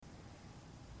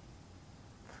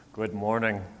Good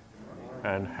morning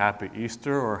and happy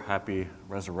Easter or happy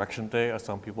Resurrection Day, as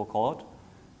some people call it.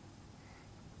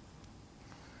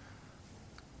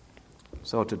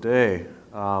 So today,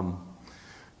 I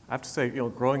have to say,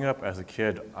 growing up as a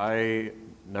kid, I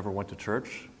never went to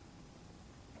church.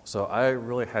 So I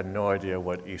really had no idea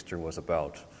what Easter was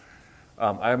about.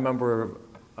 I remember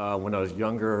when I was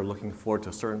younger, looking forward to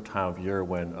a certain time of year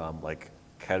when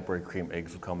Cadbury cream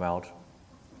eggs would come out.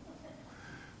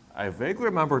 I vaguely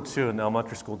remember, too, in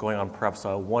elementary school going on perhaps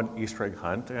one Easter egg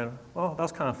hunt, and, that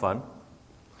was kind of fun.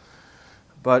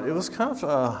 But it was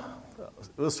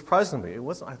it was surprising to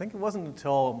me. I think it wasn't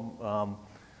until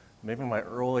maybe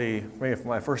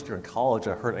my first year in college,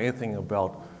 I heard anything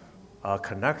about a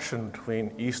connection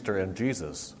between Easter and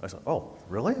Jesus. I said, oh,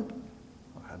 really?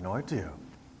 I had no idea.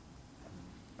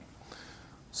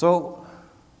 So,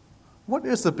 what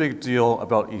is the big deal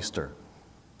about Easter?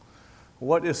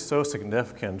 What is so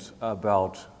significant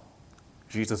about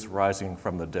Jesus rising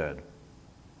from the dead?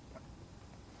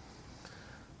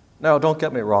 Now, don't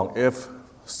get me wrong. If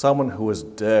someone who was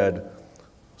dead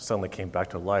suddenly came back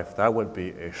to life, that would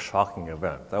be a shocking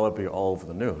event. That would be all over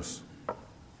the news.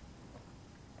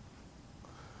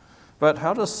 But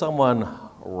how does someone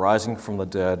rising from the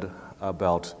dead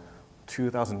about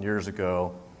 2,000 years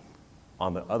ago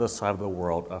on the other side of the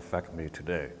world affect me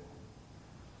today?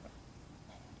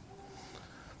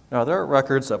 Now, there are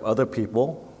records of other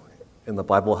people in the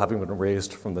Bible having been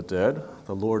raised from the dead.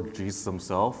 The Lord Jesus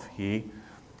himself, he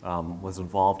was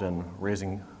involved in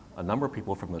raising a number of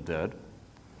people from the dead.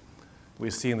 We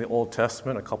see in the Old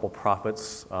Testament a couple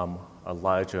prophets,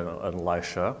 Elijah and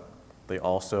Elisha. They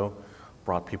also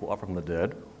brought people up from the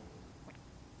dead.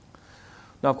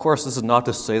 Now, of course, this is not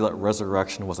to say that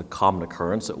resurrection was a common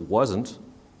occurrence. It wasn't.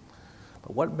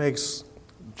 But what makes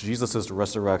Jesus'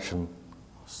 resurrection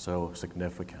so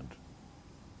significant?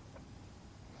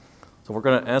 So we're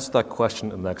going to answer that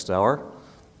question in the next hour.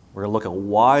 We're going to look at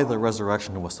why the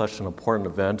resurrection was such an important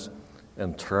event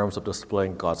in terms of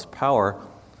displaying God's power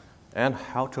and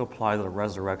how to apply the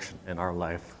resurrection in our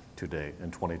life today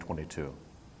in 2022.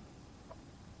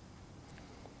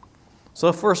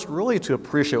 So first, really to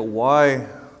appreciate why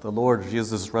the Lord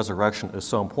Jesus' resurrection is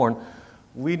so important,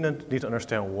 we need to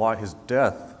understand why his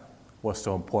death was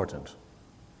so important.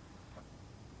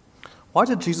 Why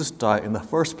did Jesus die in the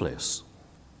first place?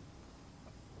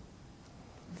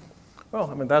 Well,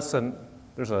 there's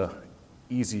an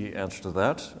easy answer to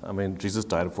that. Jesus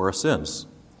died for our sins.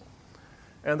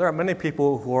 And there are many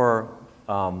people who are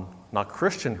not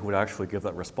Christian who would actually give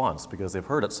that response because they've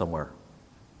heard it somewhere.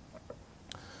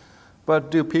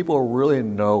 But do people really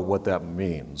know what that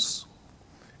means?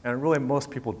 And really,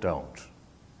 most people don't.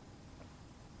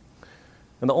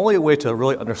 And the only way to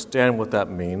really understand what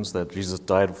that means, that Jesus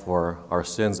died for our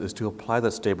sins, is to apply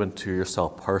that statement to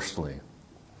yourself personally.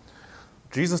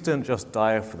 Jesus didn't just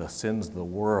die for the sins of the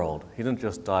world. He didn't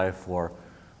just die for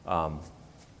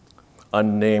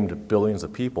unnamed billions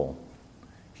of people.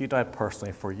 He died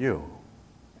personally for you,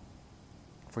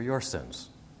 for your sins.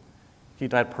 He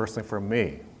died personally for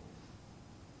me.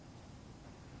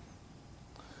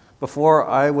 Before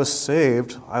I was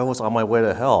saved, I was on my way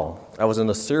to hell. I was in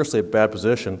a seriously bad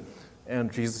position,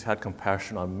 and Jesus had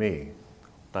compassion on me,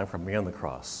 dying for me on the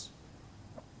cross.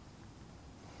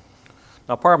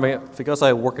 Now, pardon me, because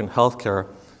I work in healthcare,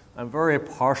 I'm very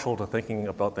partial to thinking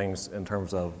about things in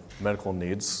terms of medical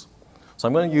needs. So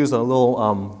I'm going to use a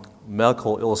little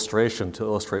medical illustration to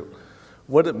illustrate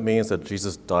what it means that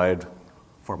Jesus died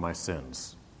for my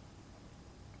sins.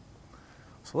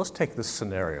 So let's take this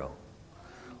scenario.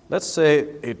 Let's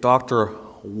say a doctor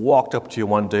walked up to you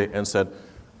one day and said,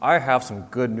 I have some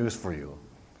good news for you.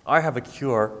 I have a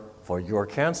cure for your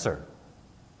cancer.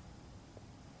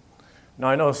 Now,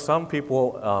 I know some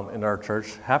people in our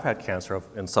church have had cancer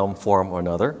in some form or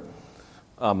another.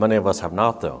 Many of us have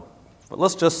not, though. But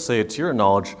let's just say, to your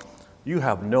knowledge, you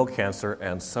have no cancer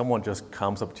and someone just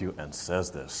comes up to you and says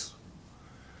this.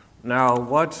 Now,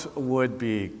 what would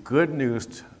be good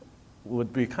news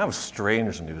would be kind of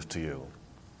strange news to you.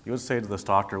 You would say to this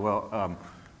doctor, well,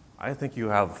 I think you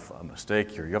have a mistake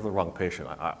here. You have the wrong patient.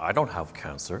 I don't have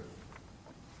cancer.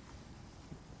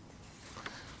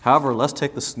 However, let's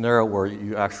take the scenario where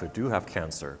you actually do have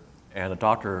cancer, and a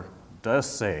doctor does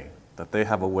say that they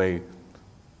have a way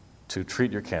to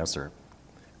treat your cancer.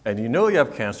 And you know you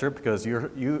have cancer because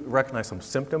you recognize some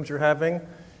symptoms you're having.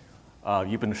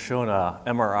 You've been shown an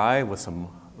MRI with some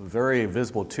very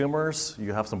visible tumors.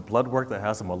 You have some blood work that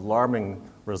has some alarming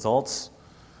results.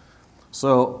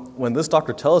 So when this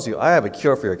doctor tells you, I have a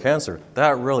cure for your cancer,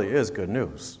 that really is good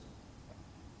news.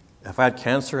 If I had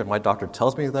cancer and my doctor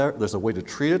tells me there's a way to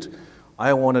treat it,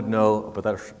 I wanted to know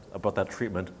about that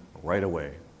treatment right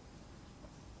away.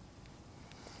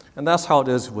 And that's how it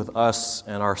is with us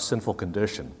and our sinful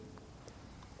condition.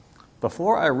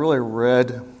 Before I really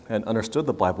read and understood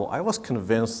the Bible, I was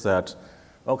convinced that,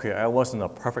 okay, I wasn't a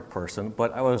perfect person,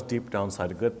 but I was deep down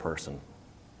inside a good person.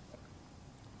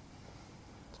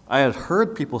 I had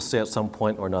heard people say at some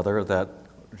point or another that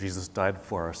Jesus died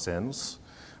for our sins,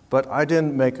 but I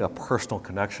didn't make a personal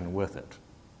connection with it.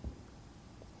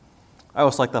 I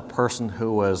was like that person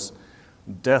who was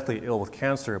deathly ill with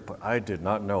cancer, but I did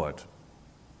not know it.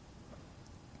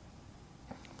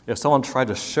 If someone tried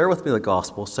to share with me the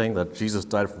gospel saying that Jesus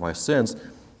died for my sins,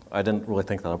 I didn't really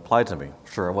think that applied to me.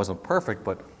 Sure, I wasn't perfect,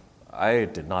 but I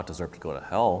did not deserve to go to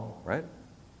hell, right?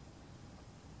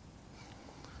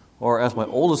 Or as my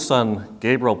oldest son,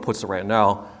 Gabriel, puts it right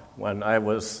now, when my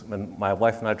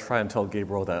wife and I try and tell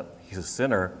Gabriel that he's a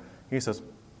sinner, he says,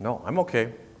 "No, I'm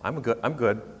okay. I'm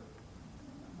good."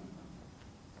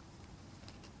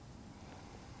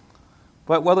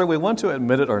 But whether we want to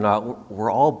admit it or not,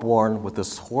 we're all born with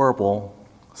this horrible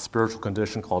spiritual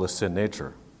condition called a sin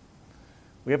nature.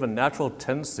 We have a natural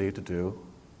tendency to do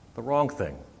the wrong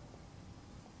thing,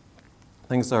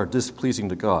 things that are displeasing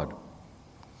to God.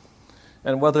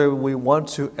 And whether we want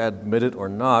to admit it or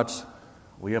not,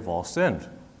 we have all sinned.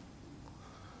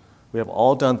 We have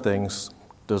all done things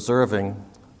deserving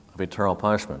of eternal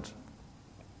punishment.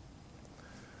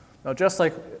 Now, just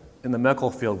like in the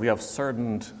medical field, we have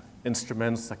certain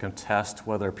instruments that can test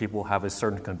whether people have a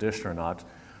certain condition or not.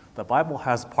 The Bible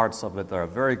has parts of it that are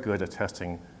very good at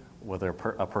testing whether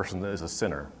a person is a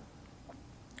sinner.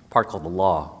 A part called the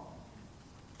law.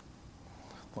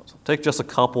 Take just a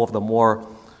couple of the more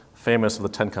famous of the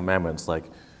Ten Commandments, like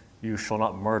you shall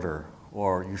not murder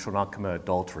or you shall not commit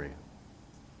adultery.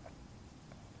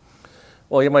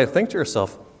 Well, you might think to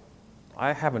yourself,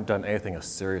 I haven't done anything as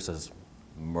serious as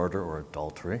murder or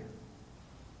adultery.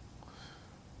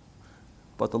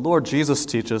 But the Lord Jesus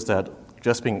teaches that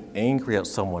just being angry at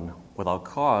someone without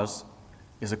cause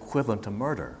is equivalent to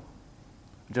murder.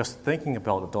 Just thinking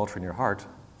about adultery in your heart,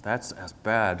 that's as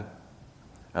bad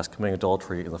as committing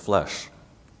adultery in the flesh.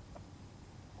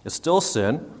 It's still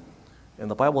sin,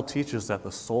 and the Bible teaches that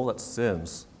the soul that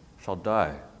sins shall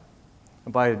die.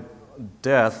 And by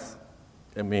death,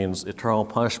 it means eternal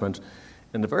punishment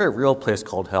in a very real place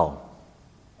called hell.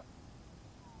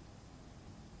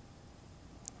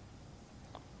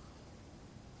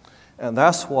 And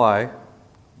that's why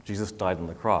Jesus died on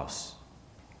the cross.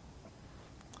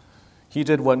 He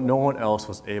did what no one else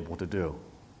was able to do.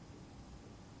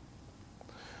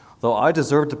 Though I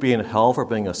deserved to be in hell for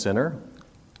being a sinner,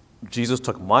 Jesus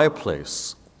took my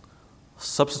place,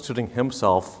 substituting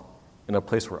himself in a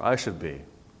place where I should be,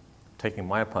 taking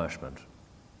my punishment.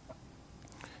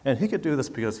 And he could do this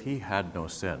because he had no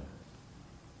sin.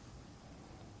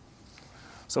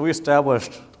 So we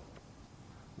established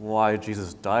why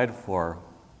Jesus died for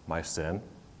my sin,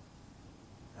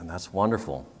 and that's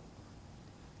wonderful.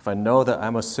 If I know that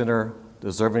I'm a sinner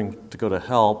deserving to go to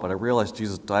hell, but I realize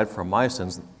Jesus died for my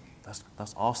sins,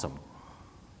 that's awesome.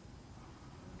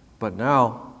 But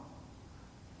now,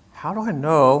 how do I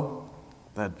know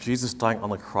that Jesus dying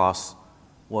on the cross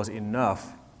was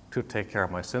enough to take care of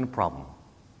my sin problem?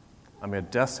 I mean, a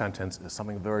death sentence is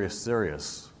something very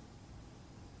serious.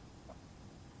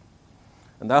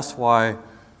 And that's why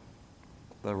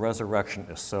the resurrection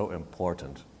is so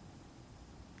important.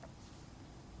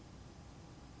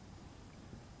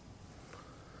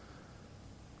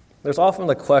 There's often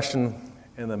the question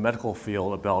in the medical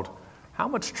field about how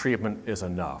much treatment is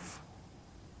enough.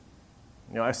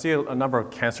 You know, I see a number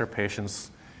of cancer patients,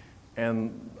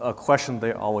 and a question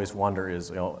they always wonder is,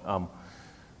 they know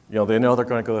they're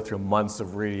going to go through months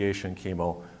of radiation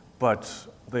chemo, but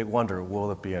they wonder,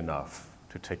 will it be enough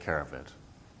to take care of it?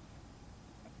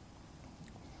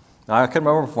 Now, I can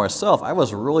remember for myself, I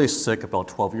was really sick about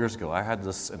 12 years ago. I had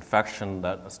this infection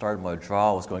that started in my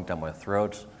jaw, was going down my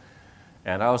throat,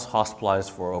 and I was hospitalized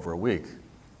for over a week.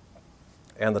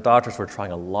 And the doctors were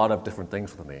trying a lot of different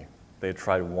things with me. They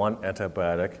tried one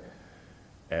antibiotic,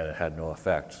 and it had no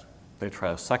effect. They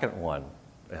tried a second one,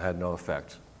 it had no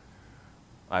effect.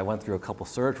 I went through a couple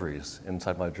surgeries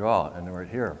inside my jaw and right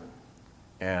here.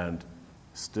 And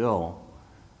still,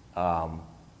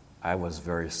 I was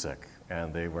very sick,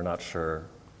 and they were not sure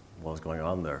what was going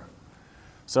on there.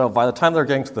 So by the time they were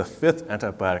getting to the fifth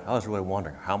antibiotic, I was really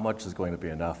wondering, how much is going to be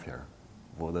enough here?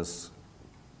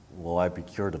 Will I be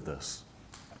cured of this?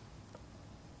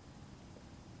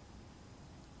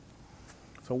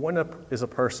 So when is a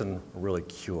person really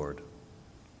cured?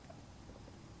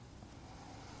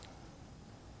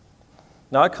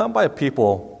 Now, I come by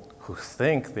people who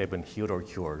think they've been healed or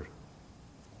cured.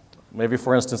 Maybe,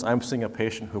 for instance, I'm seeing a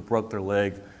patient who broke their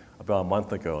leg about a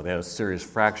month ago. They had a serious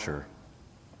fracture.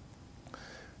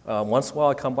 Once in a while,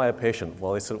 I come by a patient.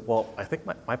 Well, they said, well, I think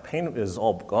my pain is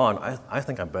all gone. I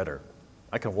think I'm better.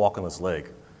 I can walk on this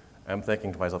leg. I'm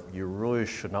thinking to myself, you really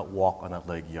should not walk on that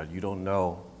leg yet. You don't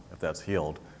know if that's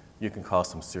healed. You can cause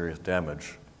some serious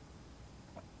damage.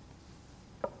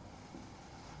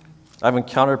 I've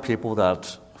encountered people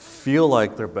that feel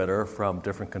like they're better from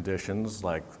different conditions,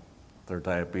 like their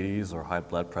diabetes or high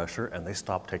blood pressure, and they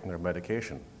stop taking their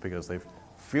medication because they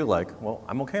feel like, well,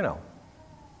 I'm okay now.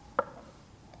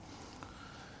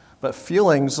 But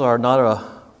feelings are not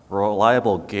a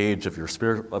reliable gauge of your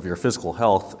physical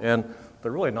health, and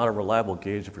they're really not a reliable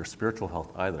gauge of your spiritual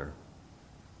health either.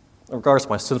 In regards to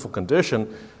my sinful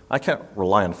condition, I can't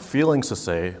rely on feelings to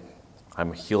say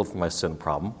I'm healed from my sin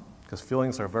problem, because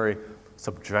feelings are very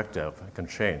subjective and can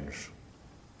change.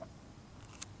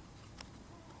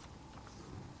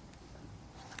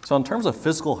 So in terms of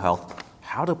physical health,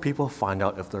 how do people find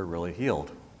out if they're really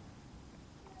healed?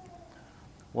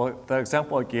 Well, the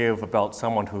example I gave about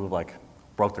someone who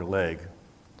broke their leg.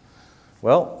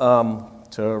 Well,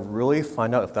 to really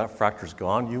find out if that fracture's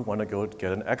gone, you want to go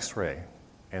get an x-ray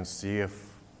and see if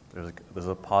there's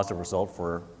a positive result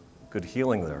for good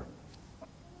healing there.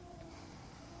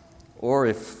 Or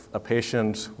if a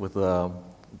patient with a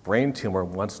brain tumor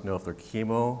wants to know if their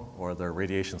chemo or their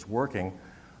radiation's working,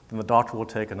 then the doctor will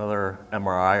take another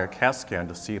MRI or CAT scan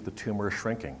to see if the tumor is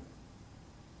shrinking.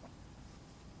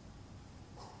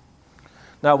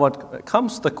 Now, when it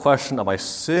comes to the question of my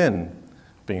sin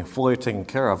being fully taken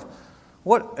care of,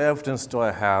 what evidence do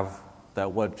I have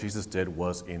that what Jesus did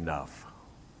was enough?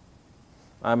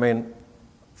 I mean,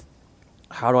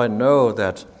 how do I know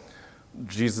that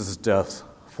Jesus' death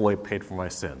fully paid for my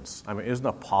sins? I mean, isn't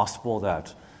it possible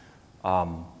that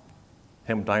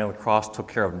him dying on the cross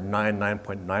took care of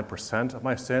 99.9% of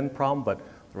my sin problem, but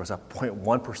there was that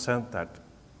 0.1% that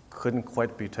couldn't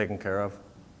quite be taken care of?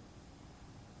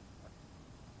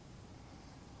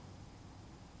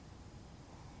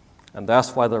 And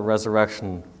that's why the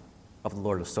resurrection of the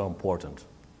Lord is so important.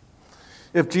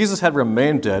 If Jesus had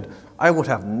remained dead, I would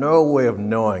have no way of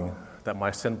knowing that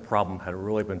my sin problem had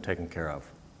really been taken care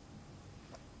of.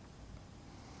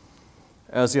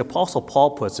 As the Apostle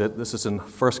Paul puts it, this is in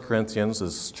 1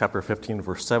 Corinthians, chapter 15,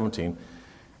 verse 17,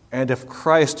 and if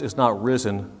Christ is not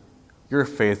risen, your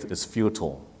faith is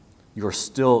futile. You are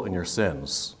still in your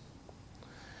sins.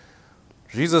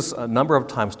 Jesus a number of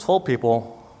times told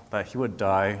people that he would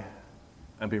die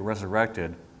and be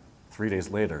resurrected 3 days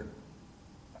later.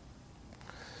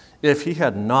 If he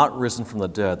had not risen from the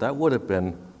dead, he would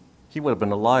have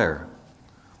been a liar.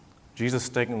 Jesus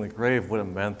staying in the grave would have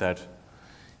meant that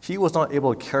he was not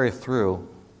able to carry through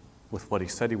with what he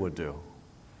said he would do.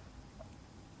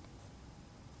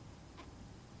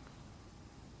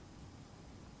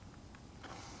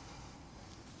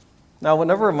 Now,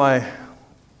 whenever my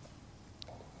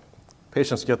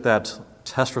patients get that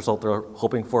test result they're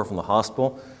hoping for from the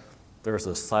hospital, there's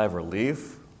a sigh of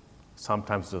relief.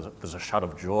 Sometimes there's a shout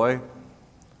of joy.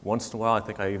 Once in a while, I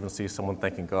think I even see someone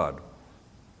thanking God.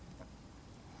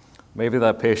 Maybe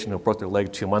that patient who broke their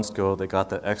leg 2 months ago, they got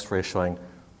that x-ray showing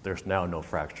there's now no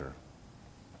fracture.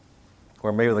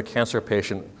 Or maybe the cancer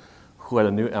patient who had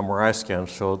a new MRI scan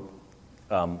showed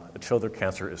their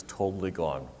cancer is totally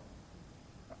gone.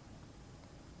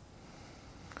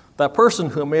 That person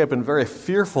who may have been very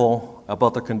fearful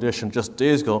about their condition just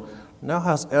days ago now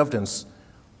has evidence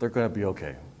they're going to be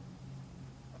okay.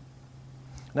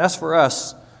 And as for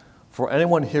us, for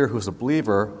anyone here who's a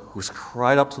believer, who's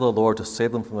cried up to the Lord to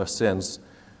save them from their sins,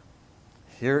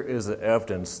 here is the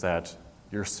evidence that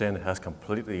your sin has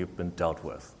completely been dealt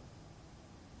with.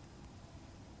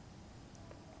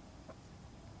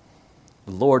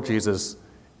 The Lord Jesus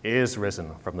is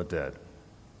risen from the dead.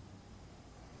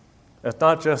 It's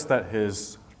not just that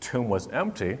his tomb was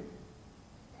empty,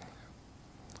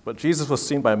 but Jesus was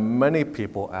seen by many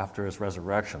people after his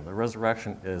resurrection. The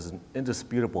resurrection is an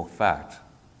indisputable fact.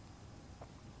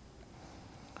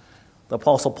 The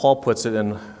Apostle Paul puts it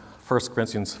in 1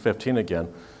 Corinthians 15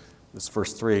 again, this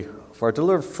verse 3. For I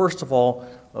delivered first of all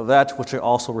that which I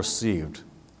also received,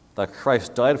 that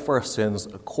Christ died for our sins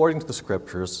according to the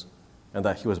Scriptures, and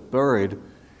that he was buried,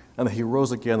 and that he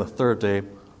rose again the third day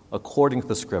according to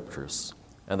the Scriptures,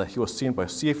 and that he was seen by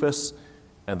Cephas,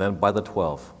 and then by the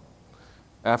 12.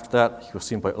 After that, he was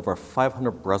seen by over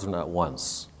 500 brethren at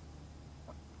once.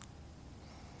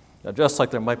 Now, just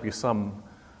like there might be some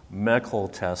medical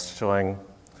test showing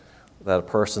that a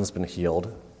person's been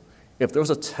healed, if there was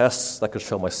a test that could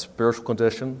show my spiritual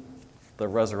condition, the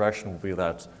resurrection would be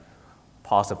that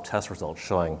positive test result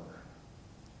showing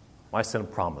my sin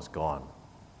problem is gone.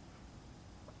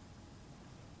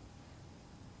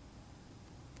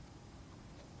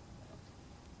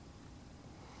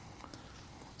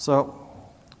 So,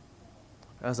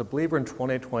 as a believer in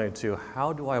 2022,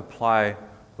 how do I apply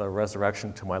the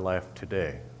resurrection to my life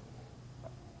today?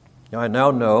 Now, I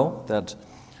now know that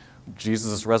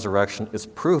Jesus' resurrection is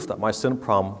proof that my sin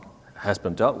problem has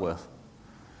been dealt with.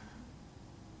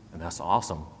 And that's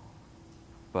awesome.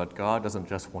 But God doesn't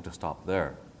just want to stop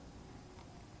there.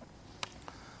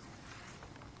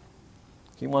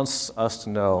 He wants us to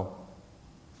know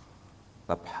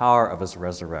the power of his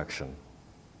resurrection.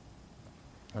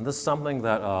 And this is something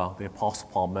that the Apostle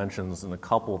Paul mentions in a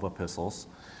couple of epistles.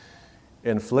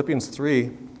 In Philippians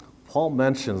 3, Paul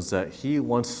mentions that he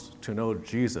wants to know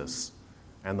Jesus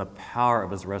and the power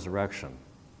of his resurrection.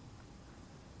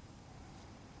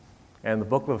 And in the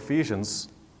book of Ephesians,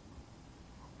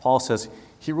 Paul says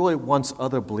he really wants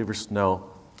other believers to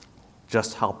know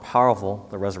just how powerful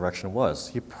the resurrection was.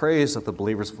 He prays that the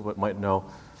believers might know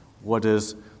what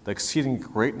is the exceeding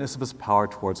greatness of his power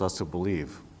towards us who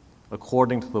believe,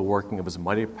 according to the working of his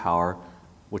mighty power,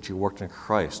 which he worked in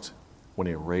Christ when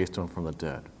he raised him from the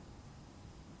dead.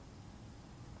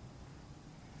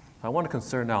 I want to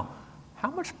consider now,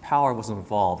 how much power was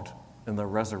involved in the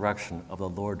resurrection of the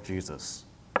Lord Jesus?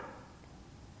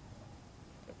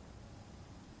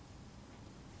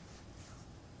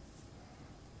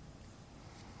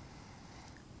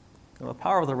 The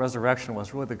power of the resurrection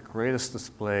was really the greatest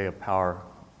display of power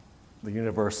the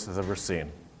universe has ever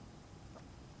seen.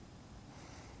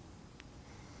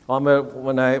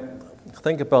 When I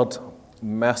think about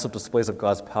massive displays of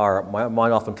God's power, my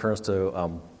mind often turns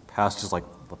to passages like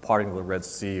the parting of the Red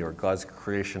Sea or God's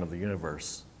creation of the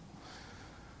universe.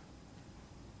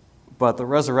 But the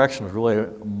resurrection is really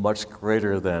much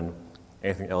greater than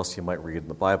anything else you might read in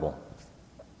the Bible.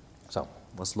 So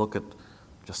let's look at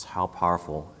just how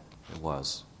powerful it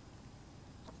was.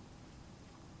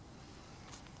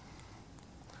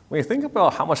 When you think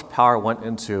about how much power went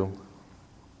into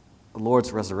the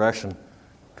Lord's resurrection,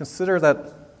 consider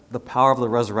that the power of the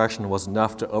resurrection was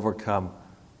enough to overcome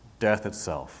death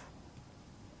itself.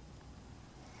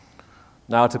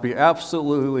 Now, to be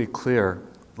absolutely clear,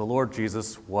 the Lord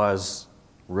Jesus was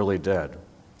really dead.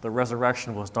 The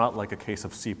resurrection was not like a case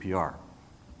of CPR.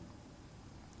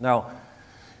 Now,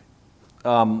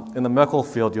 in the medical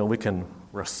field, we can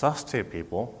resuscitate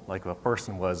people, like if a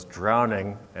person was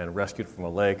drowning and rescued from a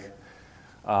lake.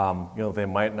 They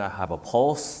might not have a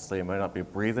pulse, they might not be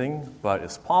breathing, but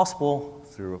it's possible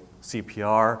through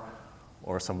CPR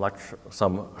or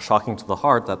some shocking to the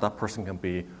heart that person can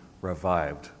be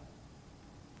revived.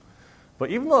 But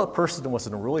even though the person was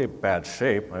in really bad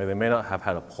shape, they may not have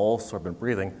had a pulse or been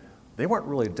breathing, they weren't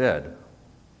really dead.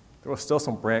 There was still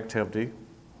some brain activity.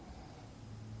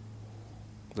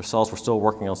 Their cells were still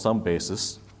working on some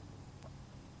basis.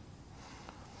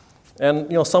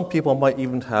 And, some people might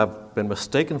even have been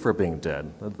mistaken for being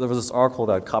dead. There was this article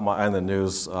that caught my eye in the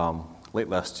news late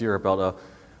last year about a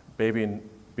baby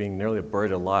being nearly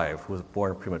buried alive who was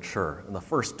born premature. And the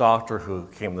first doctor who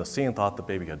came to the scene thought the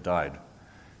baby had died.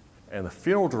 And the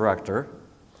funeral director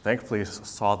thankfully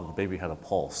saw that the baby had a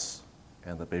pulse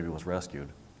and the baby was rescued.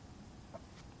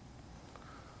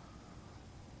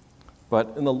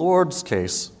 But in the Lord's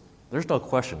case, there's no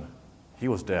question, he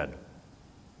was dead.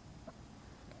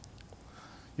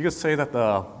 You could say that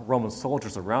the Roman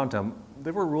soldiers around him,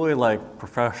 they were really like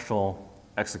professional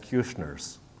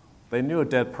executioners. They knew a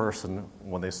dead person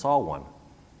when they saw one.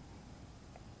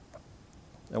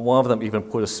 And one of them even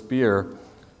put a spear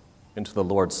into the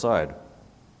Lord's side.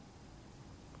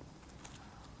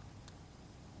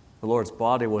 The Lord's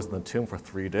body was in the tomb for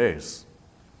 3 days.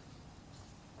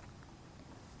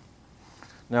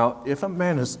 Now, if a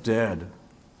man is dead,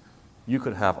 you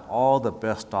could have all the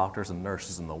best doctors and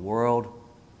nurses in the world.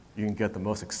 You can get the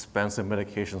most expensive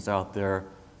medications out there.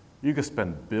 You could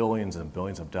spend billions and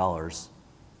billions of dollars.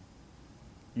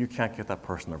 You can't get that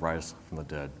person to rise from the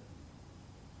dead.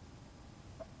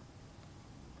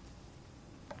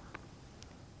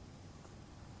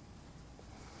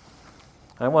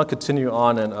 I want to continue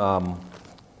on in the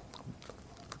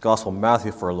Gospel of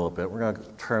Matthew for a little bit. We're going to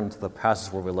turn to the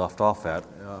passage where we left off at,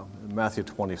 in Matthew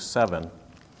 27.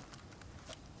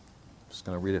 Just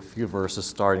going to read a few verses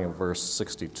starting in verse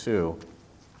 62.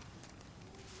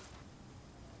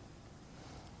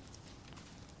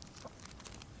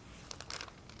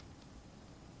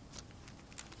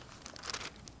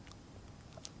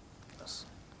 Yes.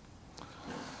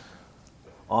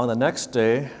 On the next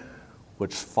day,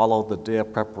 which followed the day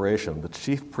of preparation, the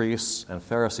chief priests and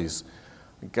Pharisees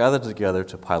gathered together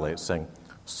to Pilate, saying,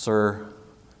 "Sir,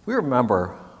 we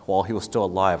remember while he was still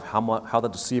alive how the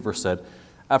deceiver said,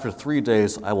 'After 3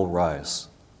 days I will rise.'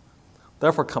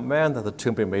 Therefore command that the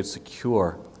tomb be made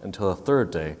secure until the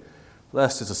third day,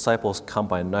 lest his disciples come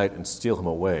by night and steal him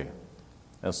away.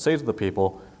 And say to the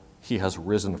people, 'He has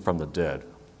risen from the dead.'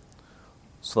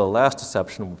 So the last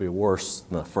deception will be worse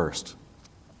than the first."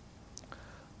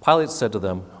 Pilate said to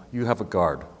them, "You have a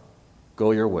guard. Go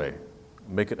your way.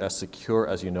 Make it as secure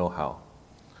as you know how."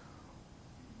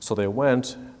 So they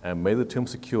went and made the tomb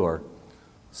secure,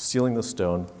 sealing the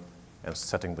stone and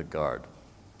setting the guard.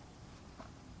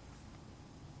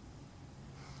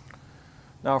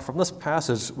 Now, from this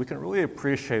passage, we can really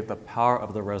appreciate the power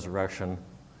of the resurrection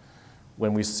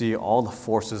when we see all the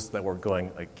forces that were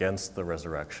going against the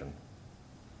resurrection.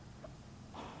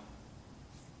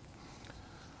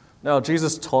 Now,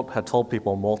 Jesus had told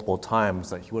people multiple times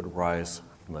that he would rise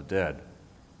from the dead.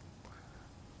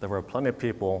 There were plenty of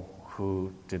people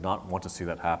who did not want to see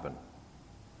that happen.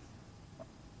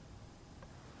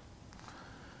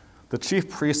 The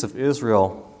chief priests of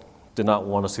Israel did not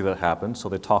want to see that happen, so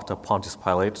they talked to Pontius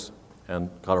Pilate and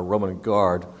got a Roman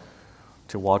guard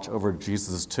to watch over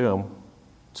Jesus' tomb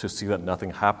to see that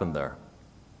nothing happened there.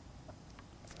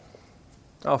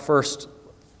 Now, first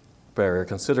barrier,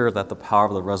 consider that the power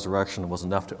of the resurrection was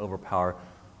enough to overpower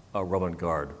a Roman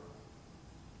guard.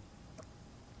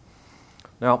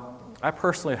 Now, I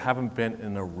personally haven't been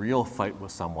in a real fight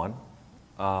with someone.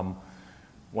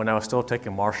 When I was still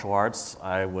taking martial arts,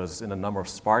 I was in a number of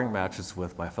sparring matches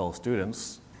with my fellow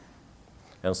students.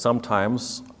 And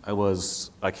sometimes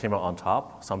I came out on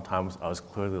top. Sometimes I was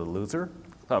clearly the loser.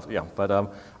 But I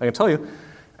can tell you,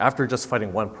 after just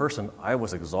fighting one person, I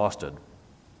was exhausted.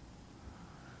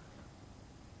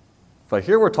 But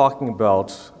here we're talking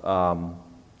about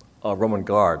a Roman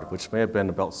guard, which may have been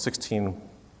about 16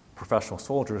 professional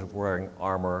soldiers wearing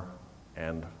armor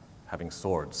and having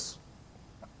swords,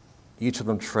 each of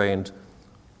them trained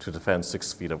to defend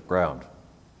 6 feet of ground.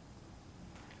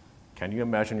 Can you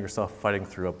imagine yourself fighting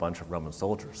through a bunch of Roman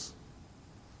soldiers?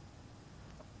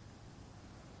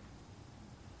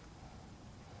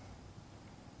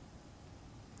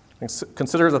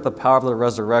 Consider that the power of the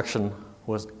resurrection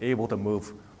was able to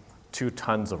move 2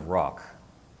 tons of rock.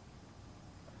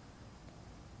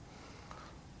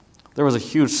 There was a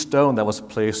huge stone that was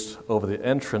placed over the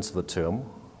entrance of the tomb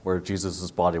where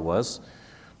Jesus' body was.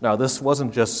 Now, this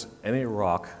wasn't just any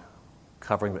rock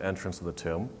covering the entrance of the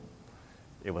tomb.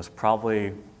 It was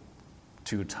probably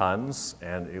 2 tons,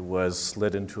 and it was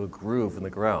slid into a groove in the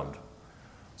ground.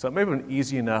 So it may have been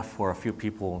easy enough for a few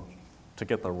people to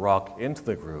get the rock into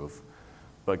the groove,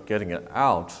 but getting it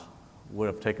out would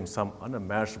have taken some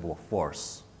unimaginable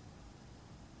force.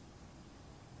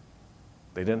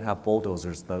 They didn't have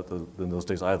bulldozers in those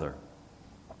days either.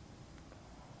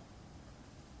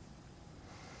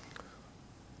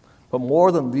 But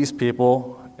more than these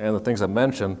people and the things I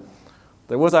mentioned,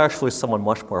 there was actually someone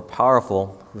much more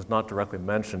powerful who's not directly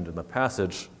mentioned in the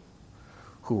passage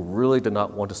who really did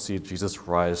not want to see Jesus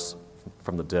rise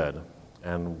from the dead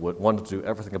and would want to do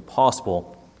everything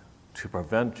possible to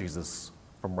prevent Jesus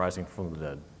from rising from the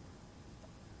dead.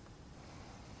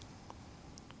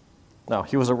 Now,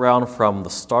 he was around from the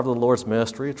start of the Lord's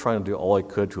ministry, trying to do all he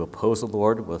could to oppose the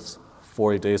Lord with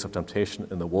 40 days of temptation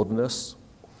in the wilderness.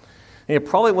 And he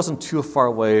probably wasn't too far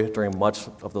away during much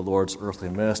of the Lord's earthly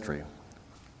ministry,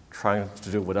 trying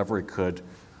to do whatever he could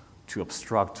to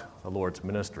obstruct the Lord's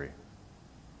ministry.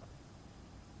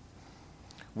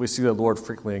 We see the Lord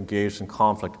frequently engaged in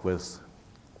conflict with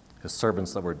his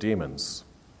servants that were demons.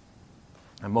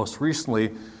 And most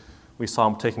recently, we saw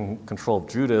him taking control of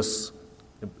Judas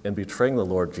and betraying the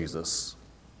Lord Jesus.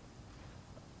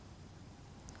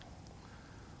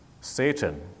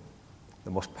 Satan, the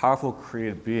most powerful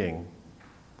created being,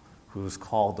 who's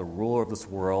called the ruler of this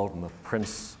world and the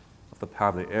prince of the power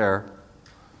of the air,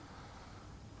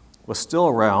 was still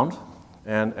around,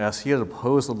 and as he had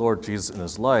opposed the Lord Jesus in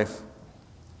his life,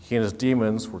 he and his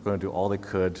demons were going to do all they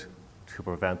could to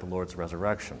prevent the Lord's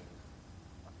resurrection.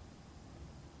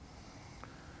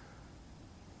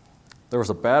 There was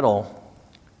a battle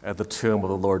at the tomb of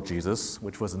the Lord Jesus,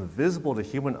 which was invisible to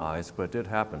human eyes, but it did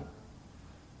happen.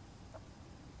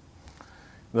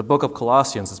 In the book of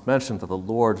Colossians, it's mentioned that the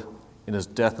Lord, in his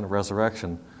death and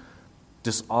resurrection,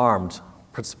 disarmed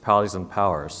principalities and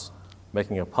powers,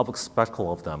 making a public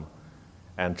spectacle of them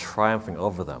and triumphing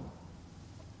over them.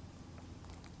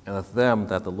 And of them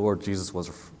that the Lord Jesus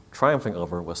was triumphing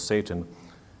over was Satan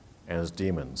and his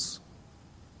demons.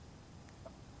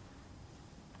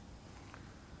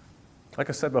 Like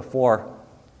I said before,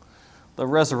 the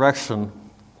resurrection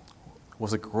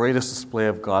was the greatest display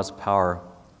of God's power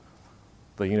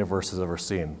the universe has ever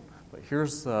seen. But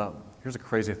here's a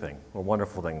crazy thing, or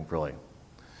wonderful thing, really.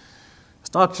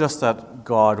 It's not just that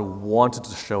God wanted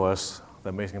to show us the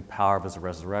amazing power of his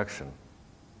resurrection,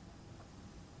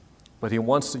 but he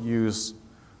wants to use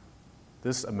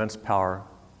this immense power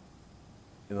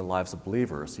in the lives of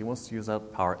believers. He wants to use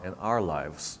that power in our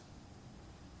lives.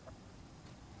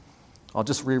 I'll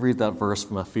just reread that verse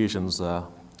from Ephesians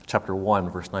chapter 1,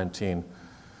 verse 19.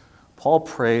 Paul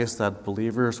prays that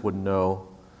believers would know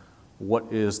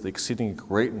what is the exceeding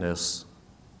greatness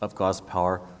of God's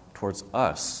power towards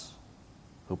us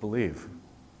who believe.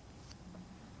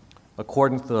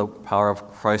 According to the power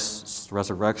of Christ's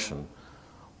resurrection,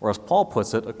 or as Paul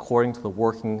puts it, according to the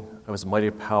working of his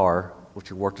mighty power, which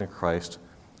he worked in Christ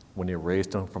when he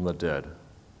raised him from the dead.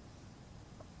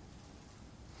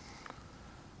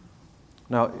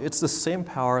 Now, it's the same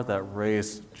power that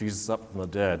raised Jesus up from the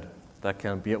dead that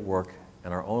can be at work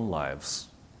in our own lives,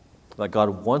 that God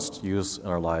wants to use in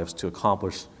our lives to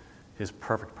accomplish his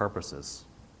perfect purposes.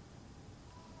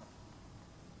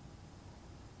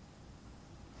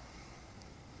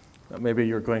 Maybe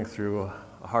you're going through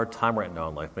a hard time right now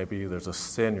in life. Maybe there's a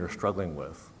sin you're struggling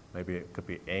with. Maybe it could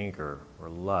be anger or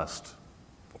lust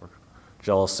or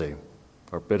jealousy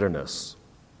or bitterness.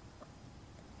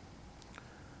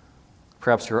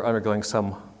 Perhaps you're undergoing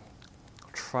some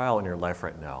trial in your life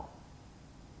right now.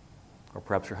 Or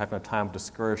perhaps you're having a time of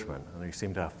discouragement and you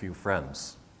seem to have few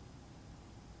friends.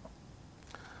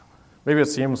 Maybe it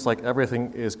seems like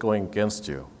everything is going against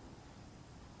you.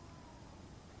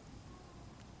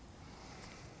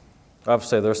 I have to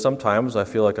say, there's sometimes I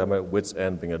feel like I'm at wit's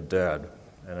end being a dad,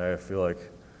 and I feel like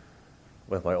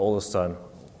with my oldest son,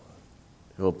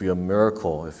 it will be a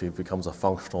miracle if he becomes a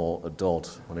functional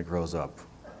adult when he grows up.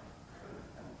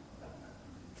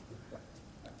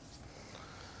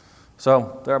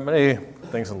 So there are many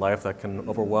things in life that can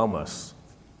overwhelm us.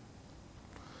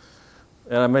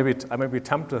 And I may be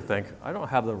tempted to think, I don't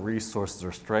have the resources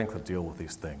or strength to deal with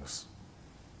these things.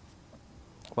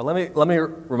 But let me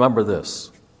remember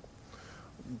this.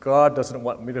 God doesn't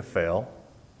want me to fail.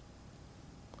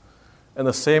 And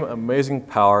the same amazing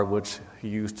power which he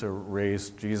used to raise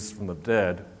Jesus from the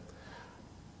dead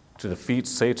to defeat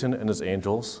Satan and his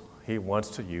angels, he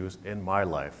wants to use in my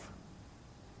life.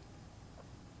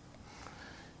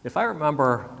 If I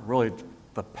remember really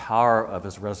the power of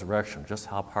his resurrection, just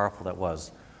how powerful that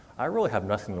was, I really have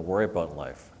nothing to worry about in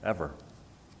life, ever.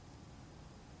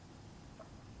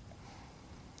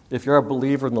 If you're a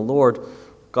believer in the Lord,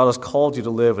 God has called you to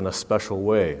live in a special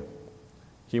way.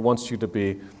 He wants you to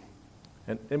be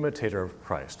an imitator of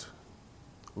Christ,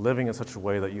 living in such a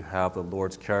way that you have the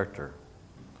Lord's character.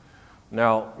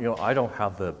 Now, I don't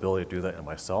have the ability to do that in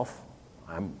myself.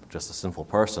 I'm just a sinful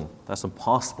person. That's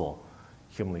impossible,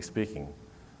 humanly speaking.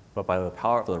 But by the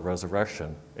power of the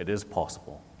resurrection, it is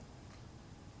possible.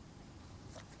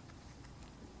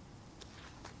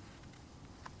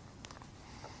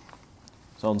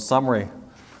 So in summary,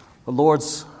 the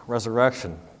Lord's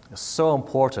resurrection is so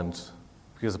important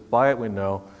because by it we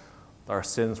know that our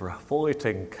sins were fully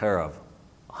taken care of,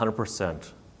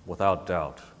 100%, without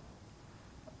doubt.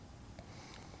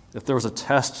 If there was a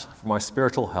test for my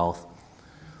spiritual health,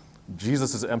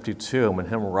 Jesus' empty tomb and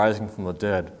him rising from the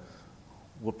dead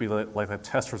would be like a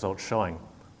test result showing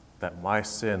that my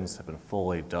sins have been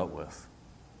fully dealt with.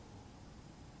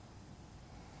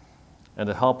 And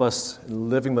to help us in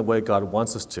living the way God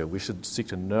wants us to, we should seek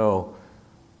to know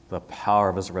the power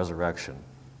of his resurrection.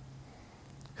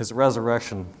 His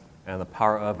resurrection and the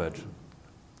power of it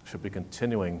should be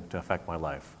continuing to affect my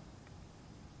life.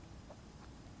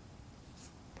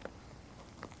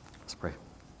 Let's pray.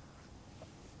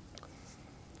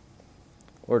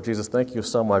 Lord Jesus, thank you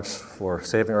so much for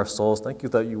saving our souls. Thank you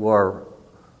that you are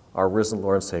our risen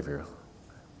Lord and Savior.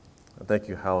 And thank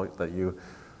you that you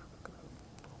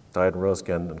died and rose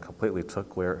again and completely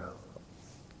took away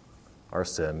our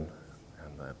sin,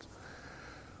 and that,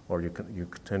 Lord, you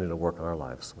continue to work in our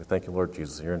lives. We thank you, Lord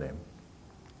Jesus, in your name.